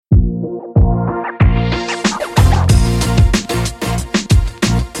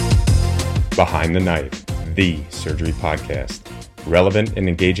Behind the Knife, the surgery podcast. Relevant and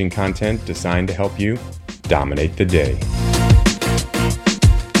engaging content designed to help you dominate the day.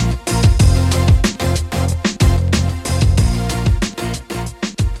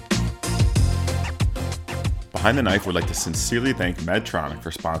 Behind the Knife would like to sincerely thank Medtronic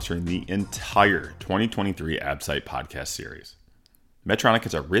for sponsoring the entire 2023 AbSite podcast series. Medtronic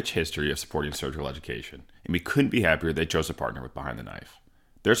has a rich history of supporting surgical education, and we couldn't be happier they chose to partner with Behind the Knife.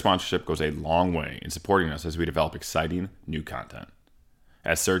 Their sponsorship goes a long way in supporting us as we develop exciting new content.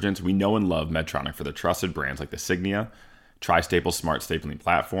 As surgeons, we know and love Medtronic for their trusted brands like the Signia, Tri-Staple Smart Stapling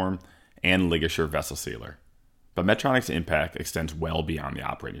Platform, and LigaSure Vessel Sealer. But Medtronic's impact extends well beyond the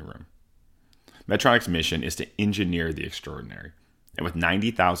operating room. Medtronic's mission is to engineer the extraordinary. And with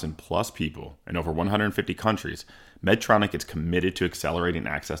 90,000 plus people in over 150 countries, Medtronic is committed to accelerating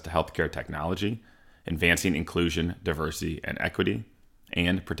access to healthcare technology, advancing inclusion, diversity, and equity,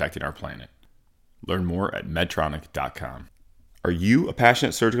 and protecting our planet. Learn more at medtronic.com. Are you a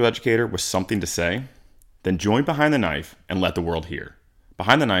passionate surgical educator with something to say? Then join Behind the Knife and let the world hear.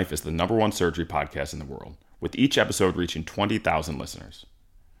 Behind the Knife is the #1 surgery podcast in the world, with each episode reaching 20,000 listeners.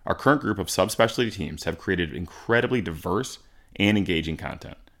 Our current group of subspecialty teams have created incredibly diverse and engaging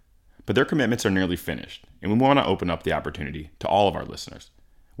content, but their commitments are nearly finished, and we want to open up the opportunity to all of our listeners.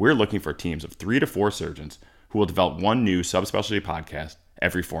 We're looking for teams of 3 to 4 surgeons who will develop one new subspecialty podcast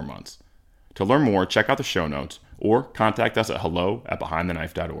every 4 months. To learn more, check out the show notes or contact us at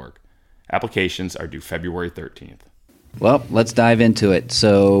hello@behindtheknife.org. Applications are due February 13th. Well, let's dive into it.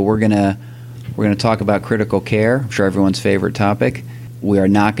 So we're gonna talk about critical care. I'm sure everyone's favorite topic. We are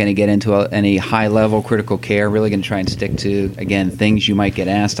not going to get into any high-level critical care. Really going to try and stick to, again, things you might get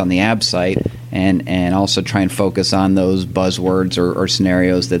asked on the AbSite, and also try and focus on those buzzwords or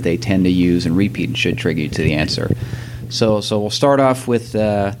scenarios that they tend to use and repeat and should trigger you to the answer. So we'll start off with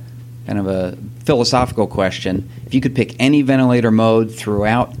kind of a philosophical question. If you could pick any ventilator mode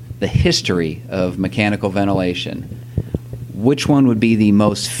throughout the history of mechanical ventilation, which one would be the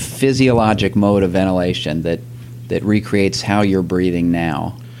most physiologic mode of ventilation that recreates how you're breathing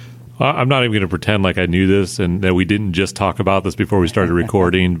now? I'm not even going to pretend like I knew this and that we didn't just talk about this before we started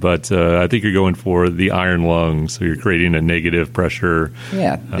recording, but I think you're going for the iron lung, so you're creating a negative pressure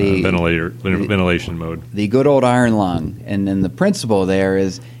ventilation mode. The good old iron lung. And then the principle there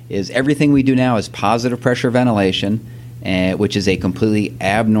is everything we do now is positive pressure ventilation, which is a completely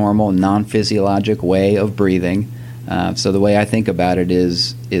abnormal, non-physiologic way of breathing. So the way I think about it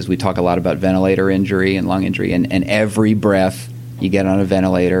is we talk a lot about ventilator injury and lung injury, and every breath you get on a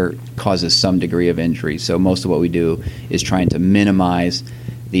ventilator causes some degree of injury. So most of what we do is trying to minimize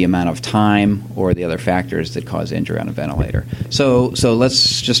the amount of time or the other factors that cause injury on a ventilator. So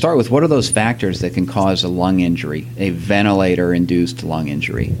let's just start with, what are those factors that can cause a lung injury, a ventilator-induced lung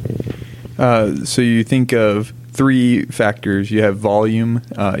injury? So you think of 3 factors. You have volume,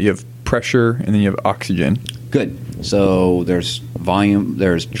 you have pressure, and then you have oxygen. Good. So there's volume,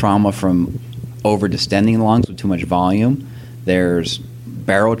 there's trauma from over-distending lungs with too much volume. There's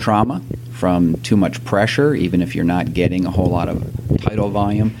barotrauma from too much pressure, even if you're not getting a whole lot of tidal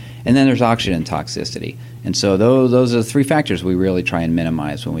volume. And then there's oxygen toxicity. And so those are the 3 factors we really try and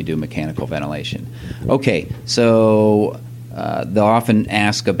minimize when we do mechanical ventilation. Okay, so they'll often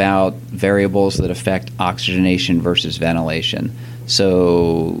ask about variables that affect oxygenation versus ventilation.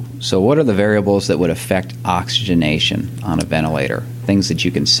 So what are the variables that would affect oxygenation on a ventilator? Things that you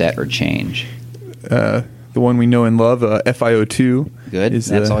can set or change. The one we know and love, FiO2. Good.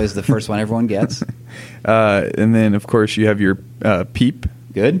 That's always the first one everyone gets. And then, of course, you have your PEEP.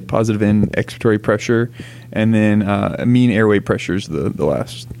 Good. Positive and expiratory pressure. And then mean airway pressure is the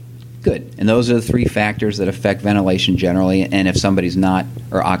last. Good. And those are the 3 factors that affect ventilation generally. And if somebody's not,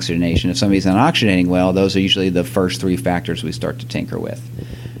 or oxygenation, if somebody's not oxygenating well, those are usually the first 3 factors we start to tinker with.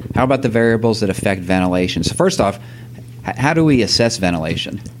 How about the variables that affect ventilation? So first off, how do we assess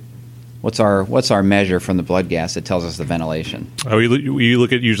ventilation? What's our measure from the blood gas that tells us the ventilation? We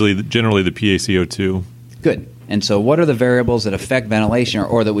look at generally the PaCO2. Good. And so what are the variables that affect ventilation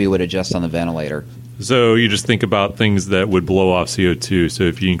or that we would adjust on the ventilator? So you just think about things that would blow off CO2. So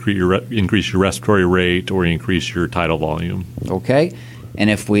if you increase your respiratory rate or you increase your tidal volume. Okay. And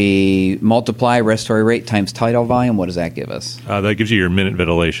if we multiply respiratory rate times tidal volume, what does that give us? That gives you your minute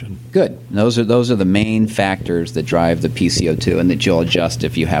ventilation. Good. And those are the main factors that drive the PCO2 and that you'll adjust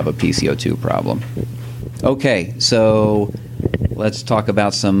if you have a PCO2 problem. Okay, so let's talk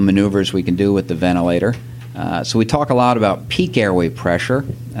about some maneuvers we can do with the ventilator. So we talk a lot about peak airway pressure,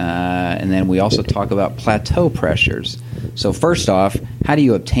 and then we also talk about plateau pressures. So first off, how do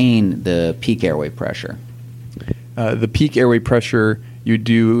you obtain the peak airway pressure? The peak airway pressure you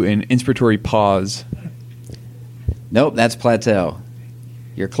do an inspiratory pause. Nope, that's plateau.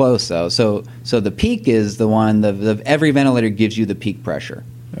 You're close though. So the peak is the one. Every ventilator gives you the peak pressure,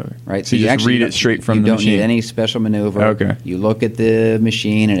 Okay. right? So you just read it straight from the You don't machine. need any special maneuver. Okay. You look at the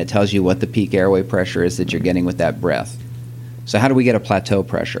machine and it tells you what the peak airway pressure is that you're getting with that breath. So how do we get a plateau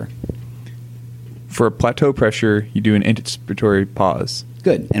pressure? For a plateau pressure, you do an inspiratory pause.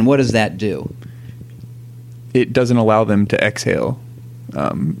 Good. And what does that do? It doesn't allow them to exhale,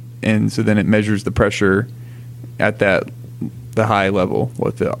 and so then it measures the pressure at the high level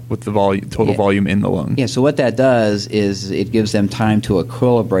with the volume, total volume in the lung. Yeah, so what that does is it gives them time to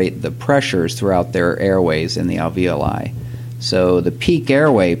equilibrate the pressures throughout their airways in the alveoli. So the peak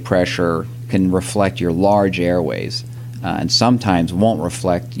airway pressure can reflect your large airways and sometimes won't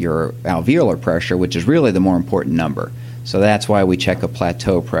reflect your alveolar pressure, which is really the more important number. So that's why we check a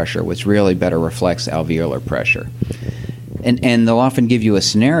plateau pressure, which really better reflects alveolar pressure. And they'll often give you a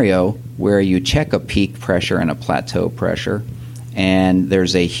scenario where you check a peak pressure and a plateau pressure, and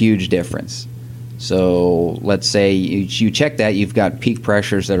there's a huge difference. So let's say you check that, you've got peak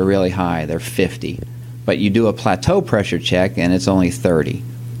pressures that are really high, they're 50. But you do a plateau pressure check, and it's only 30.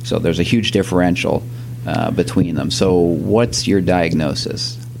 So there's a huge differential between them. So what's your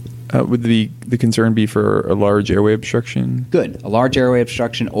diagnosis? Would the concern be for a large airway obstruction? Good. A large airway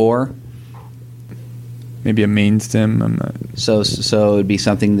obstruction or? Maybe a main stem? I'm not. So it would be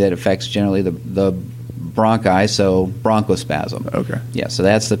something that affects generally the bronchi, so bronchospasm. Okay. Yeah, so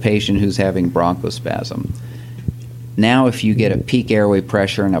that's the patient who's having bronchospasm. Now if you get a peak airway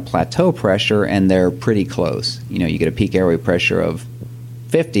pressure and a plateau pressure and they're pretty close, you get a peak airway pressure of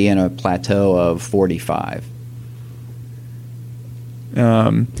 50 and a plateau of 45.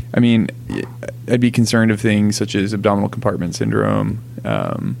 I mean, I'd be concerned of things such as abdominal compartment syndrome.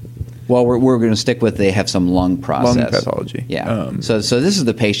 Well, we're going to stick with they have some lung process. Lung pathology. Yeah. So this is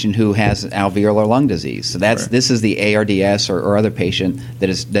the patient who has alveolar lung disease. So this is the ARDS or other patient that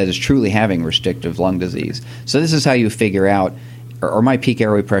is truly having restrictive lung disease. So this is how you figure out, are my peak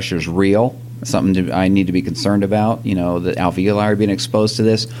airway pressures real? Something I need to be concerned about, the alveoli are being exposed to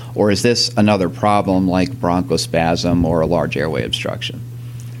this, or is this another problem like bronchospasm or a large airway obstruction?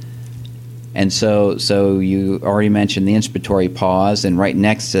 And so you already mentioned the inspiratory pause, and right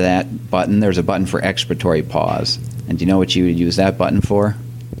next to that button, there's a button for expiratory pause. And do you know what you would use that button for?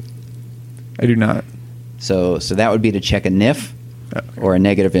 I do not. So that would be to check a NIF or a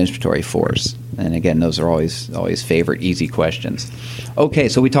negative inspiratory force. And again, those are always favorite easy questions. Okay,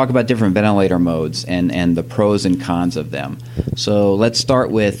 so we talk about different ventilator modes and the pros and cons of them. So let's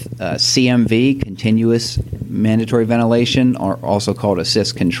start with CMV, continuous mandatory ventilation, or also called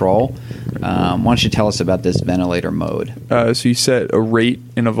assist control. Why don't you tell us about this ventilator mode? So you set a rate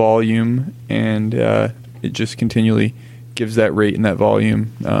and a volume, and it just continually gives that rate and that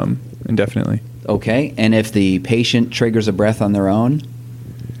volume indefinitely. Okay, and if the patient triggers a breath on their own,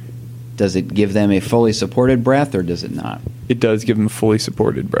 does it give them a fully supported breath or does it not? It does give them a fully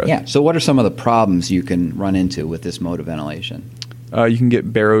supported breath. Yeah, so what are some of the problems you can run into with this mode of ventilation? You can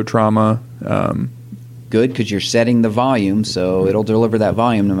get barotrauma. Good, because you're setting the volume, so it'll deliver that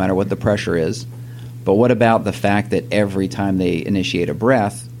volume no matter what the pressure is. But what about the fact that every time they initiate a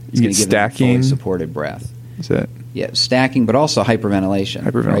breath, it's going to give them a fully supported breath? Is that? Yeah, stacking, but also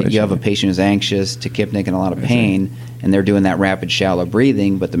hyperventilation. Right? You have a patient who's anxious, tachypnic, and a lot of pain, and they're doing that rapid, shallow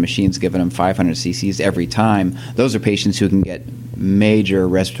breathing, but the machine's giving them 500 cc's every time. Those are patients who can get major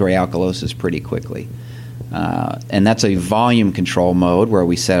respiratory alkalosis pretty quickly. And that's a volume control mode where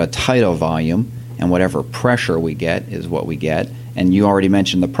we set a tidal volume, and whatever pressure we get is what we get. And you already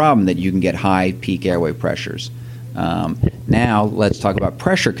mentioned the problem that you can get high peak airway pressures. Now let's talk about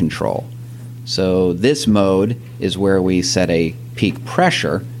pressure control. So this mode is where we set a peak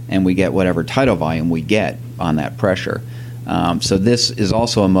pressure and we get whatever tidal volume we get on that pressure. So this is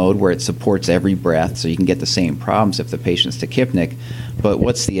also a mode where it supports every breath, so you can get the same problems if the patient's tachypnic. But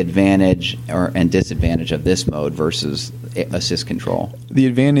what's the advantage and disadvantage of this mode versus assist control? The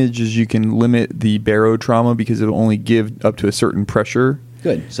advantage is you can limit the barotrauma because it'll only give up to a certain pressure.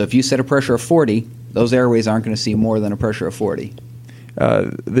 Good. So if you set a pressure of 40, those airways aren't going to see more than a pressure of 40.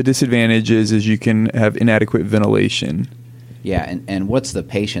 The disadvantage is you can have inadequate ventilation. Yeah, and what's the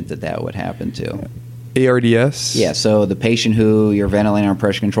patient that would happen to? ARDS? Yeah, so the patient who you're ventilating on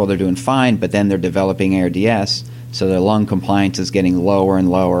pressure control, they're doing fine, but then they're developing ARDS, so their lung compliance is getting lower and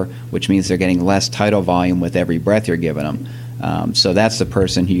lower, which means they're getting less tidal volume with every breath you're giving them. So that's the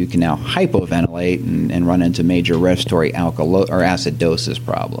person who you can now hypoventilate and run into major respiratory acidosis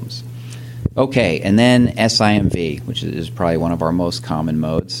problems. Okay, and then SIMV, which is probably one of our most common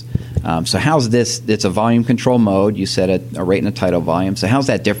modes. So how's this? It's a volume control mode. You set a rate and a tidal volume. So how's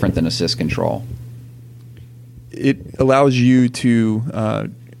that different than assist control? It allows you to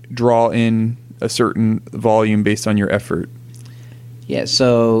draw in a certain volume based on your effort. Yeah,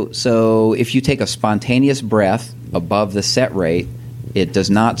 so if you take a spontaneous breath above the set rate, it does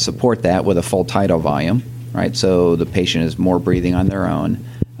not support that with a full tidal volume, right? So the patient is more breathing on their own.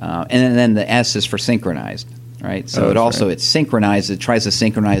 And then the S is for synchronized, right? So it synchronizes, it tries to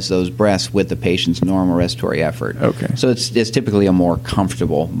synchronize those breaths with the patient's normal respiratory effort. Okay. So it's typically a more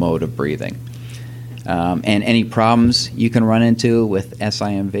comfortable mode of breathing. And any problems you can run into with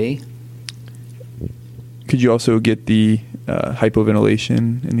SIMV? Could you also get the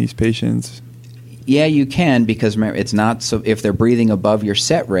hypoventilation in these patients? Yeah, you can, because remember, it's not so if they're breathing above your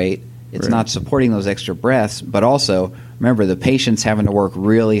set rate, it's Right. not supporting those extra breaths. But also, remember, the patient's having to work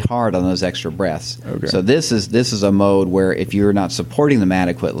really hard on those extra breaths. Okay. So this is a mode where if you're not supporting them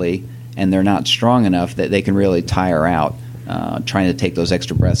adequately and they're not strong enough, that they can really tire out trying to take those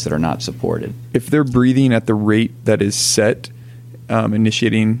extra breaths that are not supported. If they're breathing at the rate that is set,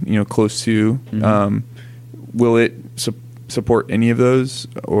 initiating, close to, will it support any of those?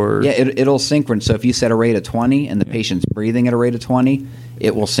 Or Yeah, it'll synchronize. So if you set a rate of 20 and the patient's breathing at a rate of 20,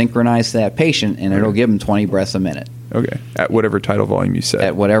 it will synchronize that patient and it'll give them 20 breaths a minute. Okay, at whatever tidal volume you set.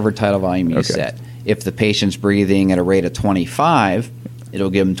 At whatever tidal volume you Okay. set. If the patient's breathing at a rate of 25, it'll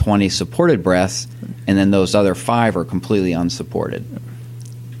give them 20 supported breaths, and then those other 5 are completely unsupported.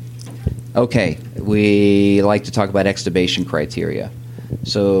 Okay, we like to talk about extubation criteria.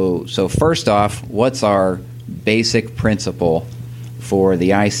 So first off, what's our basic principle for the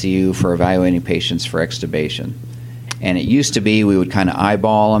ICU for evaluating patients for extubation? And it used to be we would kind of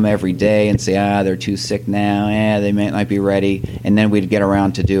eyeball them every day and say, they're too sick now, they might not be ready, and then we'd get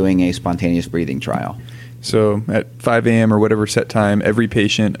around to doing a spontaneous breathing trial. So at 5 a.m. or whatever set time, every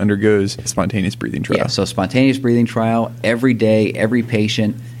patient undergoes a spontaneous breathing trial. Yeah, so spontaneous breathing trial every day, every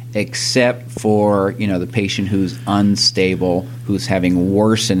patient, except for the patient who's unstable, who's having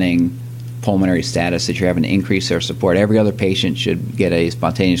worsening pulmonary status, that you're having to increase their support. Every other patient should get a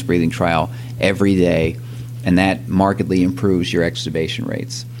spontaneous breathing trial every day, and that markedly improves your extubation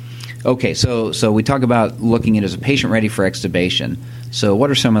rates. Okay, so we talk about looking at is a patient ready for extubation. So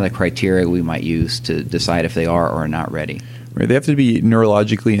what are some of the criteria we might use to decide if they are or are not ready? Right, they have to be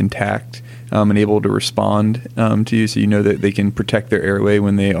neurologically intact and able to respond to you, so you know that they can protect their airway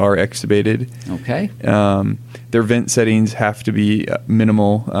when they are extubated. Okay. Their vent settings have to be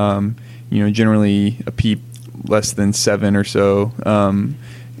minimal. Generally a PEEP less than 7 or so.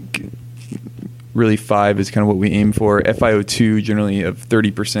 Really 5 is kind of what we aim for. FiO2 generally of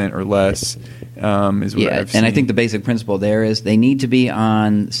 30% or less is what I've seen. And I think the basic principle there is they need to be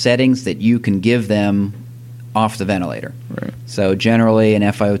on settings that you can give them off the ventilator. Right. So generally an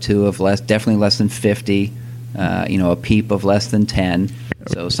FiO2 of definitely less than 50, a PEEP of less than 10.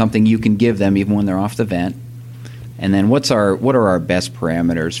 So something you can give them even when they're off the vent. And then what are our best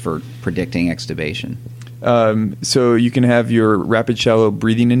parameters for predicting extubation? So you can have your rapid shallow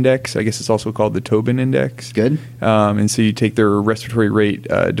breathing index. I guess it's also called the Tobin index. Good. And so you take their respiratory rate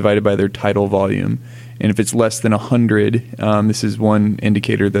divided by their tidal volume. And if it's less than 100, this is one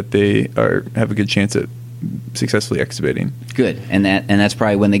indicator that they have a good chance at successfully extubating. Good. And that's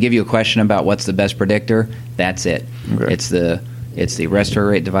probably when they give you a question about what's the best predictor, that's it. Okay. It's the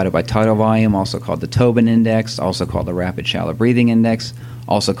respiratory rate divided by tidal volume, also called the Tobin index, also called the rapid shallow breathing index,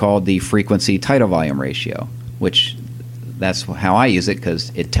 also called the frequency tidal volume ratio, which that's how I use it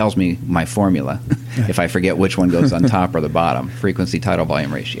because it tells me my formula if I forget which one goes on top or the bottom, frequency tidal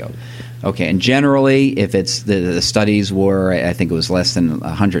volume ratio. Okay, and generally, if it's the studies were, I think it was less than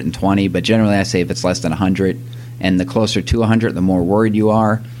 120, but generally I say if it's less than 100, and the closer to 100, the more worried you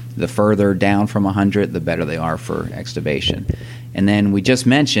are. The further down from 100, the better they are for extubation. And then we just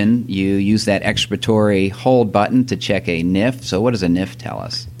mentioned you use that expiratory hold button to check a NIF. So what does a NIF tell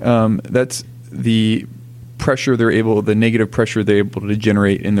us? That's the pressure the negative pressure they're able to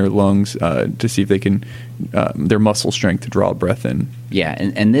generate in their lungs to see if they can, their muscle strength to draw breath in. Yeah,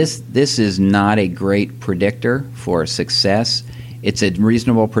 and this is not a great predictor for success. It's a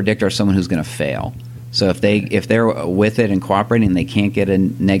reasonable predictor of someone who's going to fail. So if they're with it and cooperating and they can't get a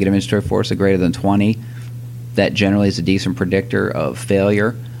negative inspiratory force of greater than 20, that generally is a decent predictor of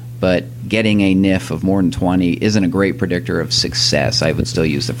failure. But getting a NIF of more than 20 isn't a great predictor of success. I would still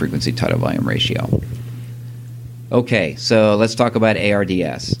use the frequency tidal volume ratio. Okay, so let's talk about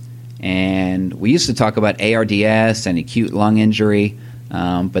ARDS. And we used to talk about ARDS and acute lung injury,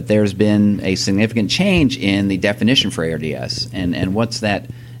 but there's been a significant change in the definition for ARDS. And what's that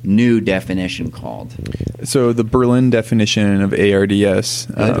new definition called? So the Berlin definition of ARDS,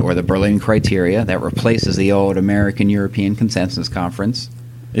 Good. Or the Berlin criteria that replaces the old American European Consensus Conference.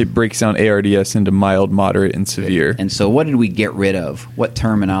 it breaks down ARDS into mild, moderate, and severe. And so what did we get rid of? What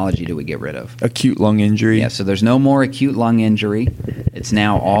terminology do we get rid of? Acute lung injury. Yeah, so there's no more acute lung injury. It's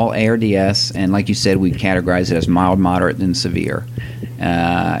now all ARDS, and like you said, we categorize it as mild, moderate, and severe.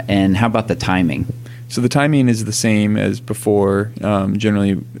 And how about the timing? So the timing is the same as before.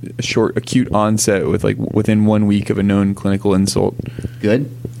 Generally, a short acute onset with within 1 week of a known clinical insult.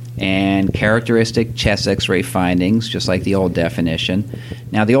 Good. And characteristic chest X-ray findings, just like the old definition.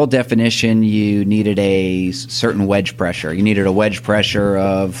 Now, the old definition, you needed a certain wedge pressure. You needed a wedge pressure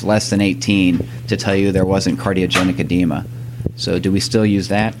of less than 18 to tell you there wasn't cardiogenic edema. So do we still use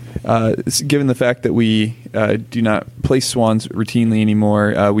that? Given the fact that we do not place swans routinely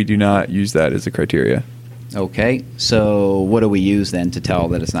anymore, we do not use that as a criteria. Okay. So what do we use then to tell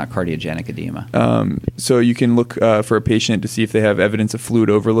that it's not cardiogenic edema? So you can look for a patient to see if they have evidence of fluid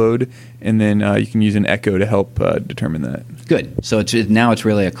overload, and then you can use an echo to help determine that. Good. So now it's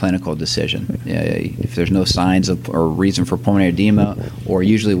really a clinical decision. If there's no signs of or reason for pulmonary edema, or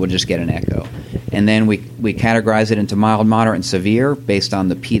usually we'll just get an echo. And then we categorize it into mild, moderate, and severe based on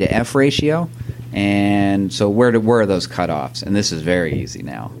the P to F ratio. And so where are those cutoffs? And this is very easy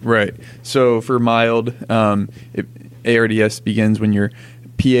now. Right. So for mild, ARDS begins when your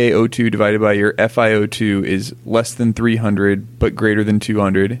PaO2 divided by your FiO2 is less than 300 but greater than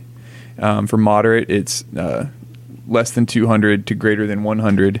 200. For moderate, it's less than 200 to greater than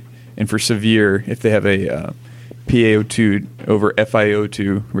 100. And for severe, if they have a PaO2 over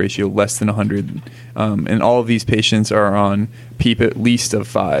FiO2 ratio less than 100. And all of these patients are on PEEP at least of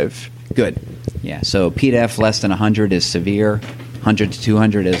 5. Good. Yeah, so P to F less than 100 is severe, 100 to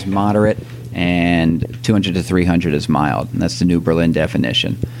 200 is moderate, and 200 to 300 is mild. And that's the new Berlin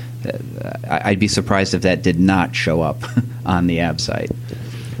definition. I'd be surprised if that did not show up on the AB site.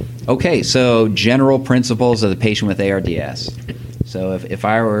 Okay, so general principles of the patient with ARDS. So if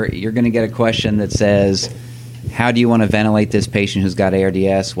I were, you're going to get a question that says, how do you want to ventilate this patient who's got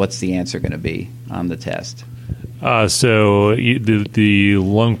ARDS? What's the answer going to be on the test? The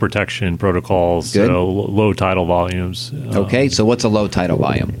lung protection protocols, Good. so low tidal volumes. Okay, so what's a low tidal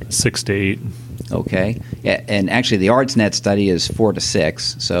volume? 6 to 8. Okay, yeah, and actually the ARDSNet study is 4 to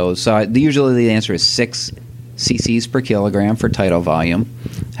 6. So usually the answer is 6 cc's per kilogram for tidal volume.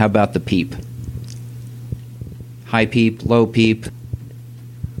 How about the PEEP? High PEEP, low PEEP.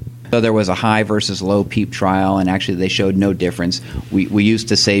 So there was a high versus low PEEP trial, and actually they showed no difference. We used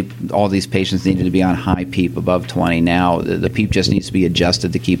to say all these patients needed to be on high PEEP above 20. Now the PEEP just needs to be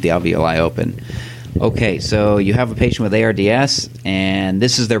adjusted to keep the alveoli open. Okay, so you have a patient with ARDS, and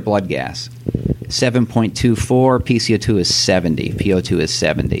this is their blood gas. 7.24, PCO2 is 70, PO2 is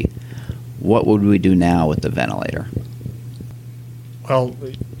 70. What would we do now with the ventilator? Well,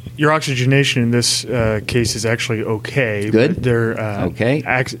 your oxygenation in this case is actually okay. Good. But they're Okay.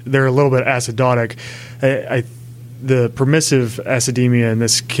 They're a little bit acidotic. The permissive acidemia in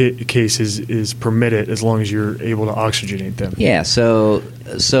this case is permitted as long as you're able to oxygenate them. Yeah, so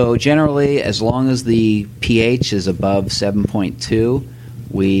generally, as long as the pH is above 7.2,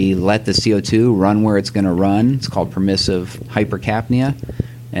 we let the CO2 run where it's going to run. It's called permissive hypercapnia.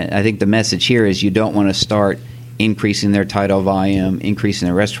 And I think the message here is you don't want to start increasing their tidal volume, increasing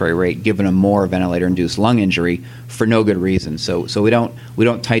their respiratory rate, giving them more ventilator-induced lung injury for no good reason. So we don't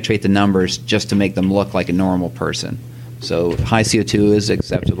titrate the numbers just to make them look like a normal person. So high CO2 is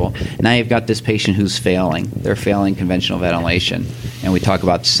acceptable. Now you've got this patient who's failing. They're failing conventional ventilation, and we talk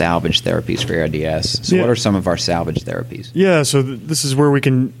about salvage therapies for ARDS. So Yeah. what are some of our salvage therapies? Yeah, so this is where we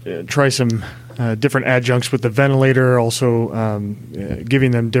can try some different adjuncts with the ventilator, also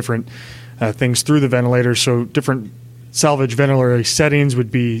giving them different things through the ventilator. So different salvage ventilatory settings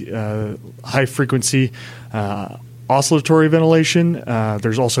would be high frequency oscillatory ventilation.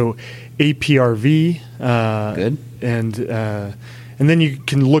 There's also APRV. Good. And then you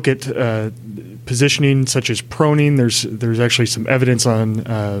can look at positioning such as proning. There's actually some evidence on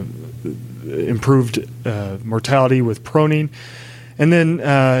improved mortality with proning. And then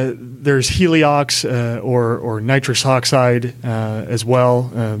there's Heliox or nitrous oxide as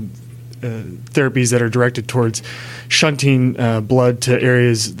well. Therapies that are directed towards shunting blood to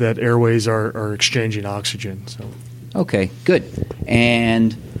areas that airways are exchanging oxygen. So, Okay, good.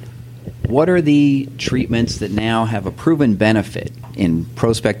 And what are the treatments that now have a proven benefit in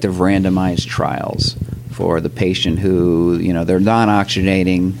prospective randomized trials for the patient who, they're not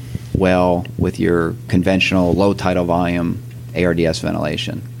oxygenating well with your conventional low tidal volume ARDS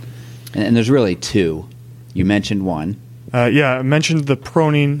ventilation? And there's really two. You mentioned one. Yeah, I mentioned the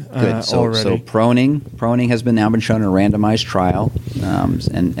proning Good. So already. Proning has now been shown in a randomized trial,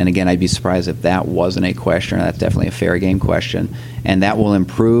 and again, I'd be surprised if that wasn't a question. That's definitely a fair game question, and that will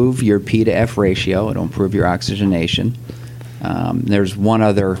improve your P to F ratio. It'll improve your oxygenation. There's one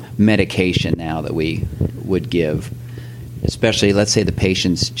other medication now that we would give, especially let's say the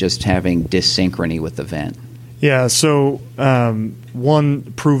patient's just having dyssynchrony with the vent. Yeah, so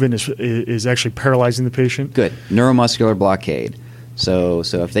one proven is actually paralyzing the patient. Good. Neuromuscular blockade. So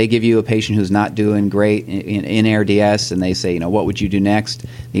if they give you a patient who's not doing great in ARDS and they say, what would you do next?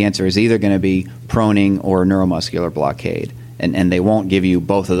 The answer is either going to be proning or neuromuscular blockade. And they won't give you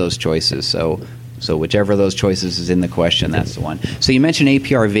both of those choices. So whichever of those choices is in the question, that's the one. So you mentioned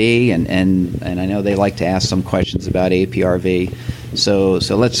APRV, and I know they like to ask some questions about APRV. So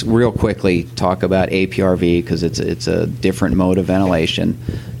let's real quickly talk about APRV because it's a different mode of ventilation.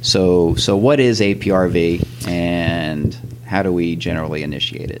 So what is APRV and how do we generally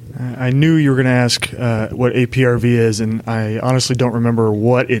initiate it? I knew you were going to ask what APRV is, and I honestly don't remember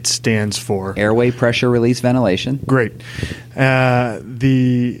what it stands for. Airway pressure release ventilation. Great.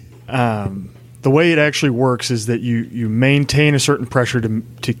 The way it actually works is that you maintain a certain pressure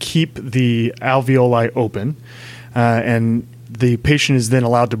to keep the alveoli open, and the patient is then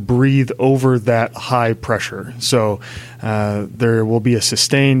allowed to breathe over that high pressure. So there will be a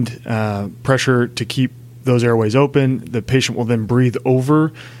sustained pressure to keep those airways open. The patient will then breathe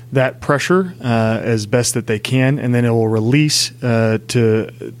over that pressure as best that they can, and then it will release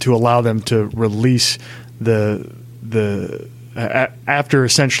to allow them to release the after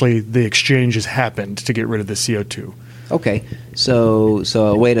essentially the exchange has happened to get rid of the CO2. Okay, so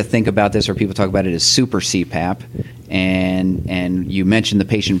a way to think about this, or people talk about it, is super CPAP, and you mentioned the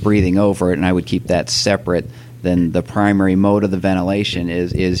patient breathing over it, and I would keep that separate. Then the primary mode of the ventilation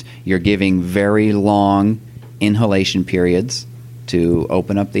is you're giving very long inhalation periods to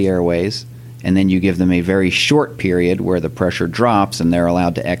open up the airways, and then you give them a very short period where the pressure drops and they're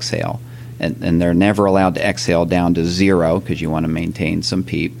allowed to exhale. And they're never allowed to exhale down to zero because you want to maintain some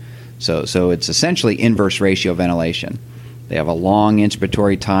PEEP. So it's essentially inverse ratio ventilation. They have a long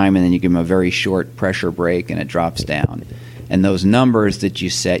inspiratory time, and then you give them a very short pressure break, and it drops down. And those numbers that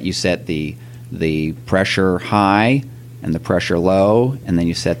you set the pressure high and the pressure low, and then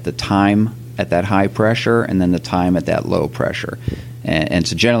you set the time at that high pressure and then the time at that low pressure. And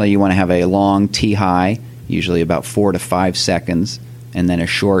so generally you want to have a long T high, usually about 4 to 5 seconds, and then a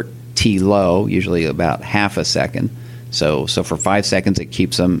short T low, usually about half a second. So for 5 seconds, it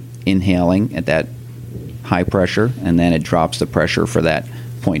keeps them inhaling at that high pressure, and then it drops the pressure for that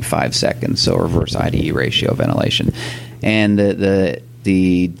 0.5 seconds. So reverse IDE ratio ventilation. And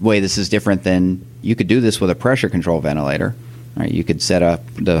the way this is different than, you could do this with a pressure control ventilator. Right? You could set up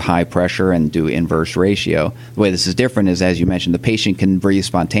the high pressure and do inverse ratio. The way this is different is, as you mentioned, the patient can breathe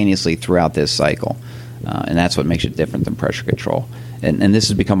spontaneously throughout this cycle. And that's what makes it different than pressure control. And this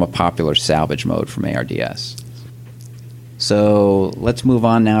has become a popular salvage mode from ARDS. So let's move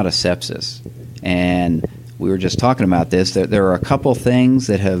on now to sepsis. And we were just talking about this. There are a couple things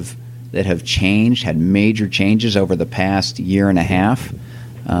that have changed, had major changes over the past year and a half,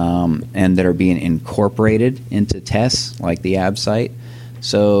 and that are being incorporated into tests like the ABSITE.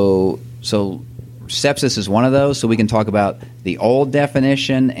 So sepsis is one of those. So we can talk about the old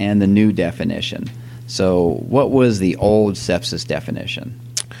definition and the new definition. So what was the old sepsis definition?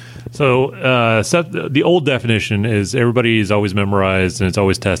 So the old definition is, everybody's always memorized and it's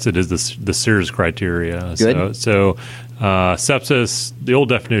always tested, is the SIRS criteria. Good. So sepsis, the old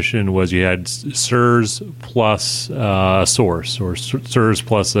definition was you had SIRS plus a source, or SIRS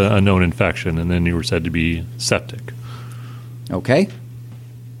plus a known infection, and then you were said to be septic. Okay.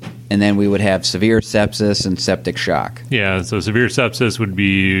 And then we would have severe sepsis and septic shock. Yeah, so severe sepsis would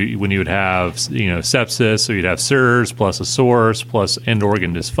be when you would have sepsis, so you'd have SIRS plus a source plus end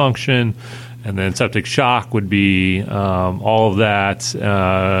organ dysfunction, and then septic shock would be all of that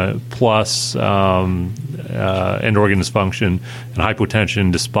plus end organ dysfunction and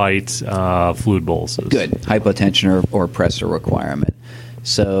hypotension despite fluid boluses. Good, hypotension or pressor requirement.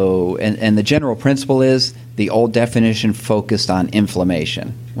 So, and the general principle is the old definition focused on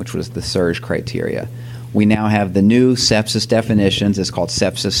inflammation, which was the SIRS criteria. We now have the new sepsis definitions. It's called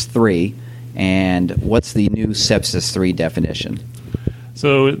Sepsis 3. And what's the new Sepsis 3 definition?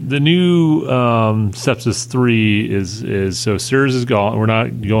 So the new Sepsis 3 is so SIRS is gone. We're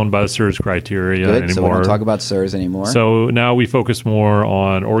not going by the SIRS criteria Good, anymore. So we don't talk about SIRS anymore. So now we focus more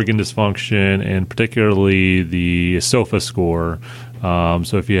on organ dysfunction, and particularly the SOFA score,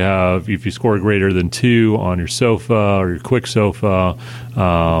 So if you score greater than 2 on your SOFA or your quick SOFA,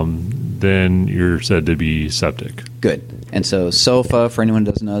 then you're said to be septic. Good. And so SOFA, for anyone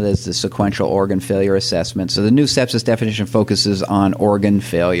who doesn't know, that's the sequential organ failure assessment. So the new sepsis definition focuses on organ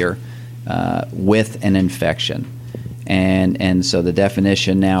failure with an infection. And so the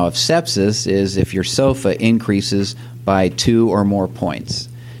definition now of sepsis is if your SOFA increases by 2 or more points.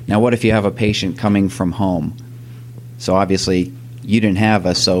 Now, what if you have a patient coming from home? So obviously you didn't have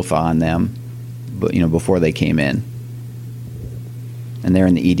a SOFA on them, but before they came in, and they're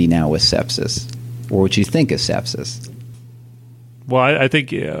in the ED now with sepsis, or what you think is sepsis. Well, I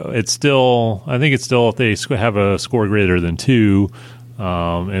think it's still. I think it's still if they have a score greater than 2,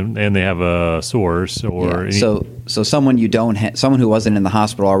 and they have a source or so someone someone who wasn't in the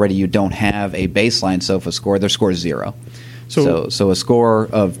hospital already, you don't have a baseline SOFA score. Their score is 0. So a score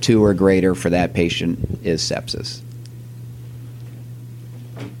of 2 or greater for that patient is sepsis.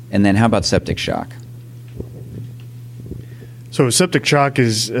 And then how about septic shock? So septic shock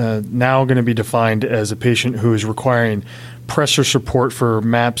is now going to be defined as a patient who is requiring pressure support for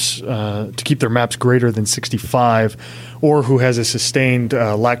MAPS to keep their MAPS greater than 65, or who has a sustained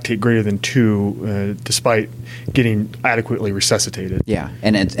lactate greater than 2, despite getting adequately resuscitated. Yeah,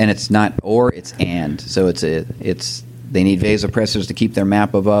 and it's not or, it's and. So it's they need vasopressors to keep their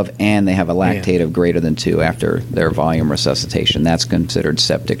MAP above, and they have a lactate of greater than 2 after their volume resuscitation. That's considered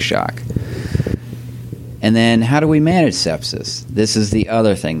septic shock. And then how do we manage sepsis? This is the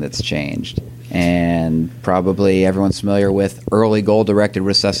other thing that's changed. And probably everyone's familiar with early goal-directed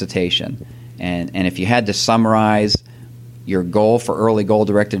resuscitation. And if you had to summarize your goal for early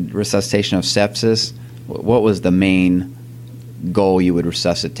goal-directed resuscitation of sepsis, what was the main goal you would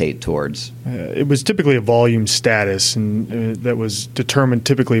resuscitate towards? It was typically a volume status, and that was determined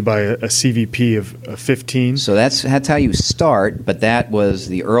typically by a CVP of 15. So that's how you start, but that was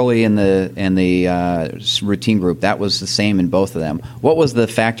the early in the routine group. That was the same in both of them. What was the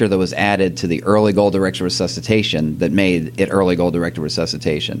factor that was added to the early goal-directed resuscitation that made it early goal-directed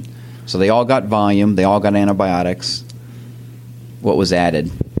resuscitation? So they all got volume, they all got antibiotics. What was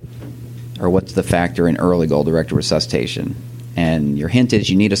added? Or what's the factor in early goal-directed resuscitation? And your hint is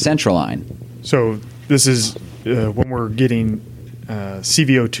you need a central line. So this is when we're getting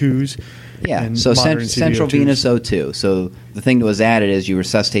CVO2s. Yeah, so central venous O2. So the thing that was added is you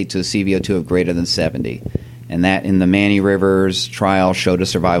resuscitate to a CVO2 of greater than 70. And that in the Manny Rivers trial showed a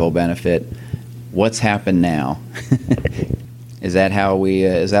survival benefit. What's happened now? Is that how we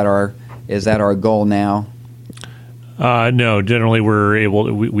is that our goal now? No, generally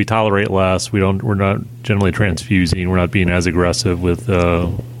we tolerate less. We're not generally transfusing. We're not being as aggressive with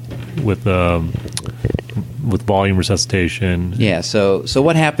volume resuscitation. Yeah. So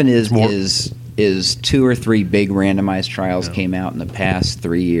what happened is 2 or 3 big randomized trials came out in the past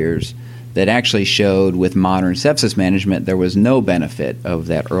 3 years that actually showed with modern sepsis management there was no benefit of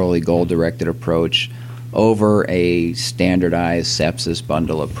that early goal-directed approach over a standardized sepsis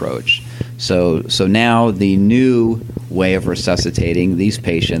bundle approach. So now the new way of resuscitating these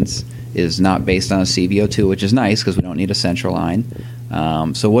patients is not based on a CVO2, which is nice because we don't need a central line.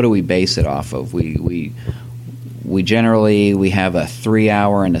 So what do we base it off of? We generally have a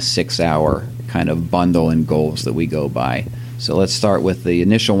 3-hour and a 6-hour kind of bundle and goals that we go by. So let's start with the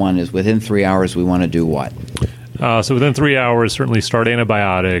initial one is within 3 hours we want to do what? So within 3 hours, certainly start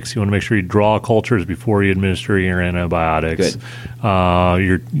antibiotics. You want to make sure you draw cultures before you administer your antibiotics. Good.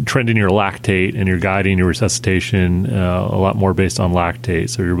 You're trending your lactate, and you're guiding your resuscitation a lot more based on lactate.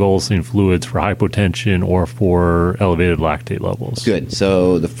 So you're bolusing fluids for hypotension or for elevated lactate levels. Good.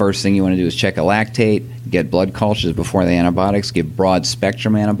 So the first thing you want to do is check a lactate, get blood cultures before the antibiotics, give broad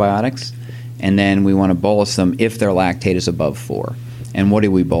spectrum antibiotics, and then we want to bolus them if their lactate is above 4. And what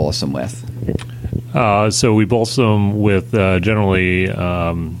do we bolus them with? So we bolus them with generally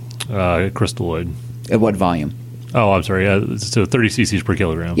crystalloid. At what volume? Oh, I'm sorry. So 30 cc's per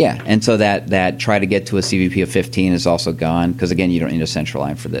kilogram. Yeah, and so that try to get to a CVP of 15 is also gone because, again, you don't need a central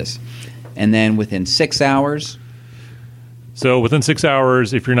line for this. And then within 6 hours? So within 6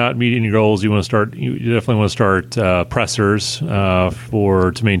 hours, if you're not meeting your goals, you definitely want to start pressors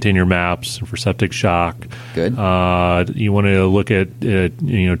to maintain your MAPS for septic shock. Good. You want to look at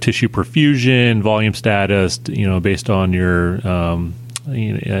tissue perfusion, volume status, based on your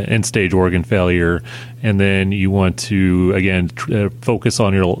end-stage organ failure, and then you want to again focus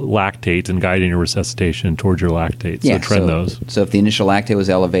on your lactates and guiding your resuscitation towards your lactates. Yeah, so trend those. So if the initial lactate was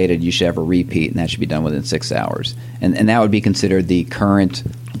elevated, you should have a repeat, and that should be done within 6 hours. And that would be considered the current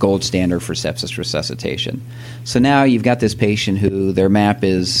gold standard for sepsis resuscitation. So now you've got this patient who their MAP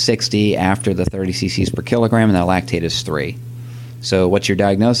is 60 after the 30 cc's per kilogram, and their lactate is 3. So what's your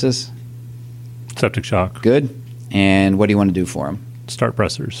diagnosis? Septic shock. Good. And what do you want to do for him? Start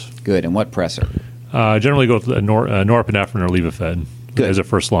pressors. Good. And what pressor? Generally go with norepinephrine or Levophed Good. as a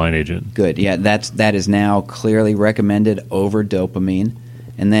first-line agent. Good. Yeah, that is now clearly recommended over dopamine.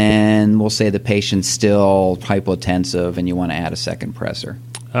 And then we'll say the patient's still hypotensive and you want to add a second pressor.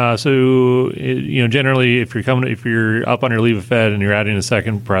 Generally, if you're up on your Levophed and you're adding a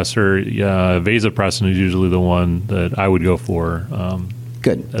second pressor, vasopressin is usually the one that I would go for.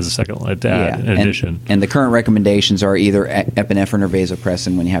 Good. As a second line to add in addition. And the current recommendations are either epinephrine or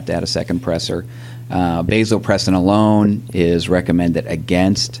vasopressin when you have to add a second pressor. Vasopressin alone is recommended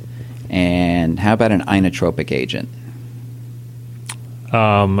against. And how about an inotropic agent?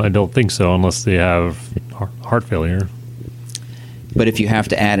 I don't think so unless they have heart failure. But if you have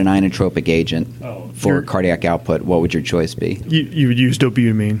to add an inotropic agent for cardiac output, what would your choice be? You would use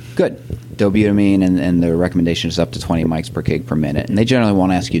dobutamine. Good. Dobutamine, and the recommendation is up to 20 mics per kg per minute. And they generally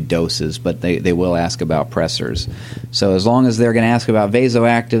won't ask you doses, but they will ask about pressors. So as long as they're going to ask about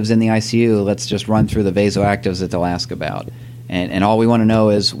vasoactives in the ICU, let's just run through the vasoactives that they'll ask about. And all we want to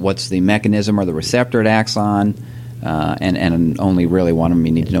know is what's the mechanism or the receptor it acts on, and only really one of them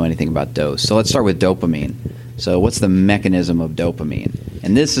you need to know anything about dose. So let's start with dopamine. So what's the mechanism of dopamine?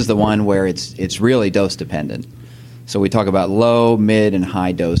 And this is the one where it's really dose dependent. So we talk about low, mid, and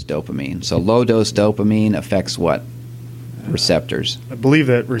high dose dopamine. So low dose dopamine affects what? Receptors. I believe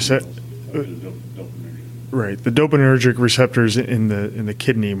that right, the dopaminergic receptors in the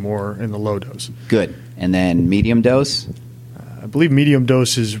kidney more in the low dose. Good. And then medium dose? I believe medium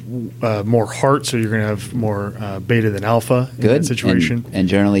dose is more heart, so you're going to have more beta than alpha in Good. that situation. And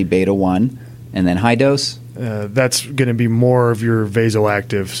generally beta 1. And then high dose? That's going to be more of your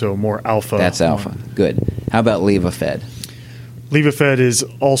vasoactive, so more alpha. That's alpha. Good. How about Levophed? Levophed is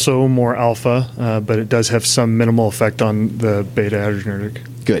also more alpha, but it does have some minimal effect on the beta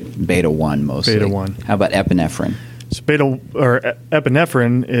adrenergic. Good. Beta 1 mostly. Beta 1. How about epinephrine? So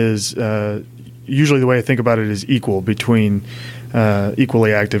epinephrine is usually the way I think about it is equal between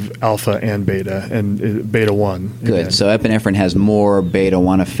equally active alpha and beta, and beta 1. Good. Again. So epinephrine has more beta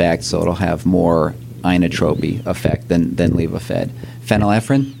 1 effect, so it'll have more inotropy effect than Levophed.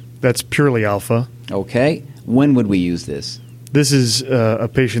 Phenylephrine? That's purely alpha. Okay. When would we use this? This is a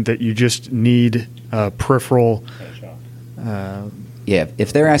patient that you just need peripheral. Yeah.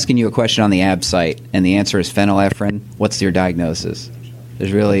 If they're asking you a question on the AB site and the answer is phenylephrine, what's your diagnosis?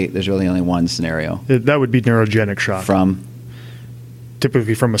 There's really only one scenario. That would be neurogenic shock.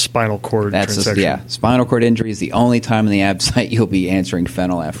 Typically from a spinal cord transection. Spinal cord injury is the only time in the AB site you'll be answering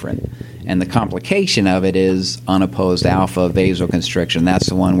phenylephrine. And the complication of it is unopposed alpha vasoconstriction. That's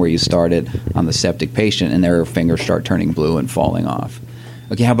the one where you started on the septic patient and their fingers start turning blue and falling off.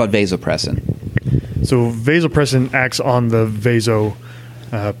 Okay, how about vasopressin? So vasopressin acts on the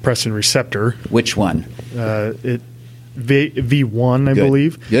vasopressin receptor. Which one? V1, I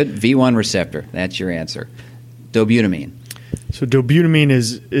believe. Good. V1 receptor. That's your answer. Dobutamine. So dobutamine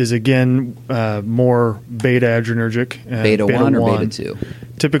is again more beta adrenergic. Beta 1 or beta 2?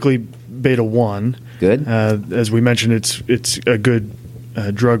 Typically beta 1. Good. As we mentioned, it's a good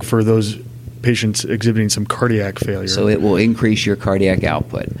drug for those patients exhibiting some cardiac failure. So it will increase your cardiac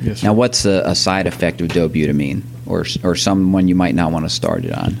output. Yes. Now, what's a side effect of dobutamine, or someone you might not want to start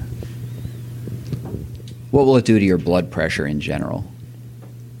it on? What will it do to your blood pressure in general?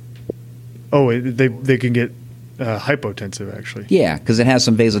 Oh, they can get hypotensive, actually. Yeah, because it has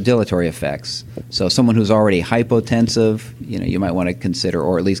some vasodilatory effects. So someone who's already hypotensive, you might want to consider,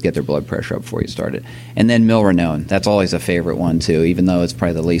 or at least get their blood pressure up before you start it. And then milrinone. That's always a favorite one, too, even though it's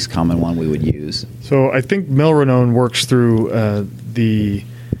probably the least common one we would use. So I think milrinone works through the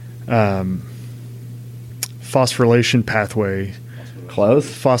phosphorylation pathway. Close.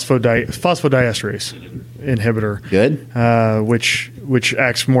 Phosphodiesterase inhibitor. Good. Which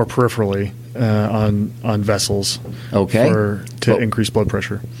acts more peripherally on vessels. Okay. To increase blood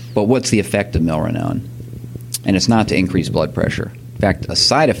pressure. But what's the effect of milrinone? And it's not to increase blood pressure. In fact, a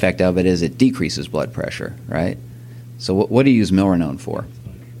side effect of it is it decreases blood pressure, right? So what do you use milrinone for?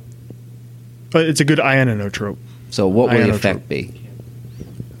 But it's a good ionotrope. So what will the effect be?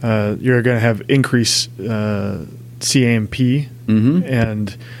 You're going to have increased CAMP,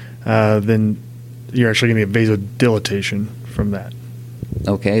 and then you're actually going to get vasodilatation from that.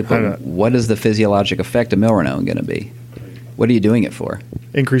 Okay, but what is the physiologic effect of milrinone going to be? What are you doing it for?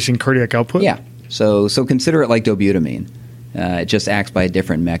 Increasing cardiac output? Yeah. So consider it like dobutamine. It just acts by a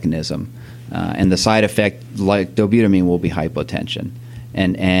different mechanism. And the side effect, like dobutamine, will be hypotension.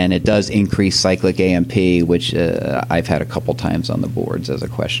 And it does increase cyclic AMP, which I've had a couple times on the boards as a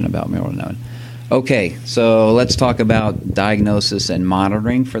question about milrinone. Okay, so let's talk about diagnosis and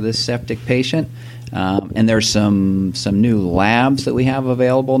monitoring for this septic patient. And there's some new labs that we have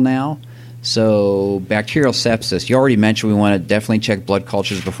available now. So bacterial sepsis, you already mentioned we want to definitely check blood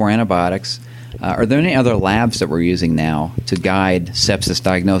cultures before antibiotics. Are there any other labs that we're using now to guide sepsis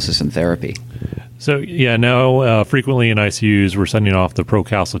diagnosis and therapy? So, now frequently in ICUs, we're sending off the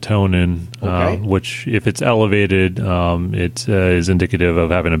procalcitonin, which, if it's elevated, it is indicative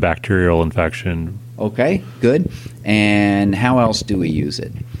of having a bacterial infection. Okay, good. And how else do we use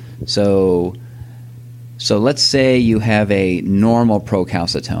it? So let's say you have a normal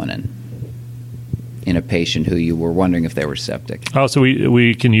procalcitonin in a patient who you were wondering if they were septic. Oh, so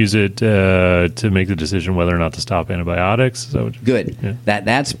we can use it to make the decision whether or not to stop antibiotics? Good. Yeah.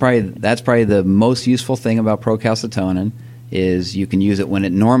 That's probably the most useful thing about procalcitonin is you can use it when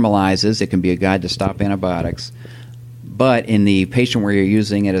it normalizes. It can be a guide to stop antibiotics. But in the patient where you're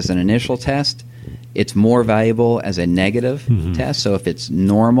using it as an initial test, it's more valuable as a negative test. So if it's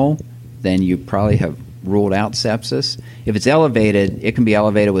normal, then you probably have ruled out sepsis. If it's elevated, it can be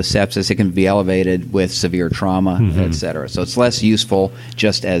elevated with sepsis. It can be elevated with severe trauma, et cetera. So it's less useful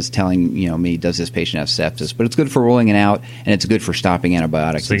just as telling me, does this patient have sepsis? But it's good for ruling it out, and it's good for stopping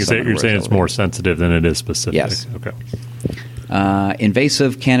antibiotics. So you're saying it's more sensitive than it is specific. Yes. Okay.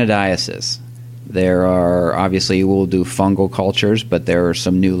 Invasive candidiasis. There are, obviously, we'll do fungal cultures, but there are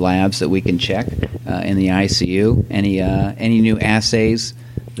some new labs that we can check in the ICU. Any new assays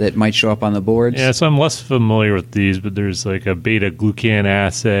that might show up on the boards? Yeah, so I'm less familiar with these, but there's like a beta-glucan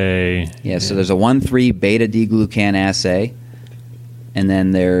assay. Yeah, so there's a 1,3 beta-D-glucan assay, and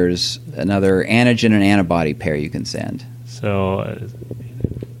then there's another antigen and antibody pair you can send. So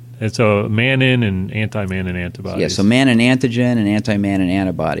it's a mannan and anti-mannan antibodies. Yeah, so mannan antigen and anti-mannan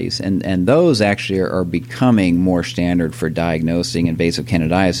antibodies. And those actually are becoming more standard for diagnosing invasive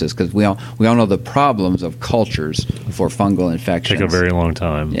candidiasis because we all know the problems of cultures for fungal infections. Take a very long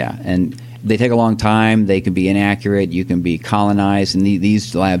time. Yeah, and they take a long time. They can be inaccurate. You can be colonized. And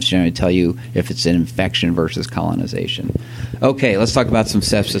these labs generally tell you if it's an infection versus colonization. Okay, let's talk about some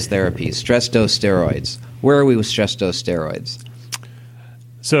sepsis therapies. Stress dose steroids. Where are we with stress dose steroids?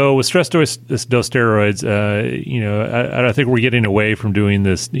 So with stress dose steroids, I think we're getting away from doing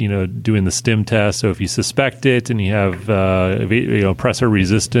this, doing the stim test. So if you suspect it and you have, pressor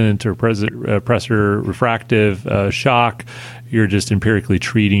resistant or pressor refractive shock, you're just empirically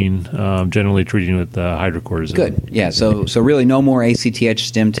treating, generally treating with hydrocortisone. Good. Yeah. So really no more ACTH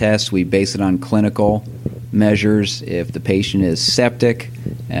stim tests. We base it on clinical measures. If the patient is septic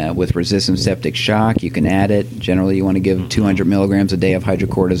with resistant septic shock, you can add it. Generally, you want to give 200 milligrams a day of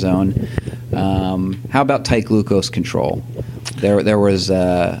hydrocortisone. How about tight glucose control? There was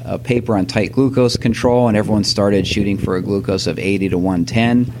a paper on tight glucose control, and everyone started shooting for a glucose of 80 to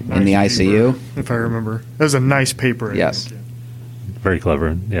 110 in the ICU. If I remember. That was a nice paper. Yes. Very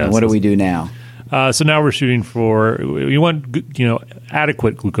clever. Yeah. And what do we do now? So now we're shooting for, we want,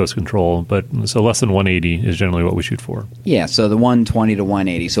 adequate glucose control, but so less than 180 is generally what we shoot for. Yeah, so the 120 to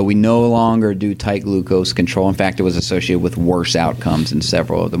 180. So we no longer do tight glucose control. In fact, it was associated with worse outcomes in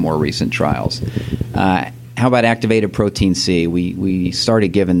several of the more recent trials. How about activated protein C? We started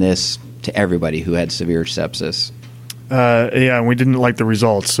giving this to everybody who had severe sepsis. And we didn't like the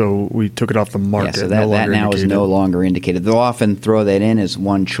results, so we took it off the market. Yeah, so that now is no longer indicated. They'll often throw that in as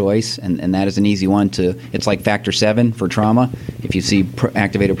one choice, and that is an easy one to. It's like factor 7 for trauma. If you see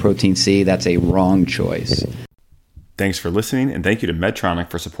activated protein C, that's a wrong choice. Thanks for listening, and thank you to Medtronic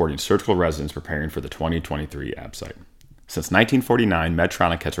for supporting surgical residents preparing for the 2023 ABSITE. Since 1949,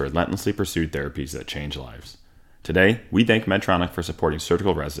 Medtronic has relentlessly pursued therapies that change lives. Today, we thank Medtronic for supporting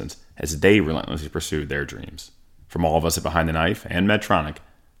surgical residents as they relentlessly pursue their dreams. From all of us at Behind the Knife and Medtronic,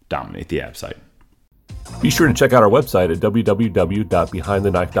 dominate the ABSITE. Be sure to check out our website at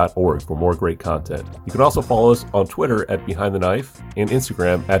www.behindtheknife.org for more great content. You can also follow us on Twitter at Behind the Knife and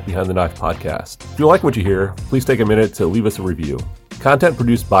Instagram at Behind the Knife Podcast. If you like what you hear, please take a minute to leave us a review. Content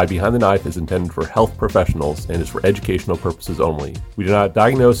produced by Behind the Knife is intended for health professionals and is for educational purposes only. We do not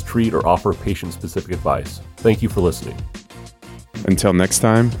diagnose, treat, or offer patient-specific advice. Thank you for listening. Until next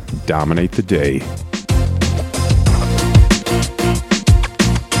time, dominate the day.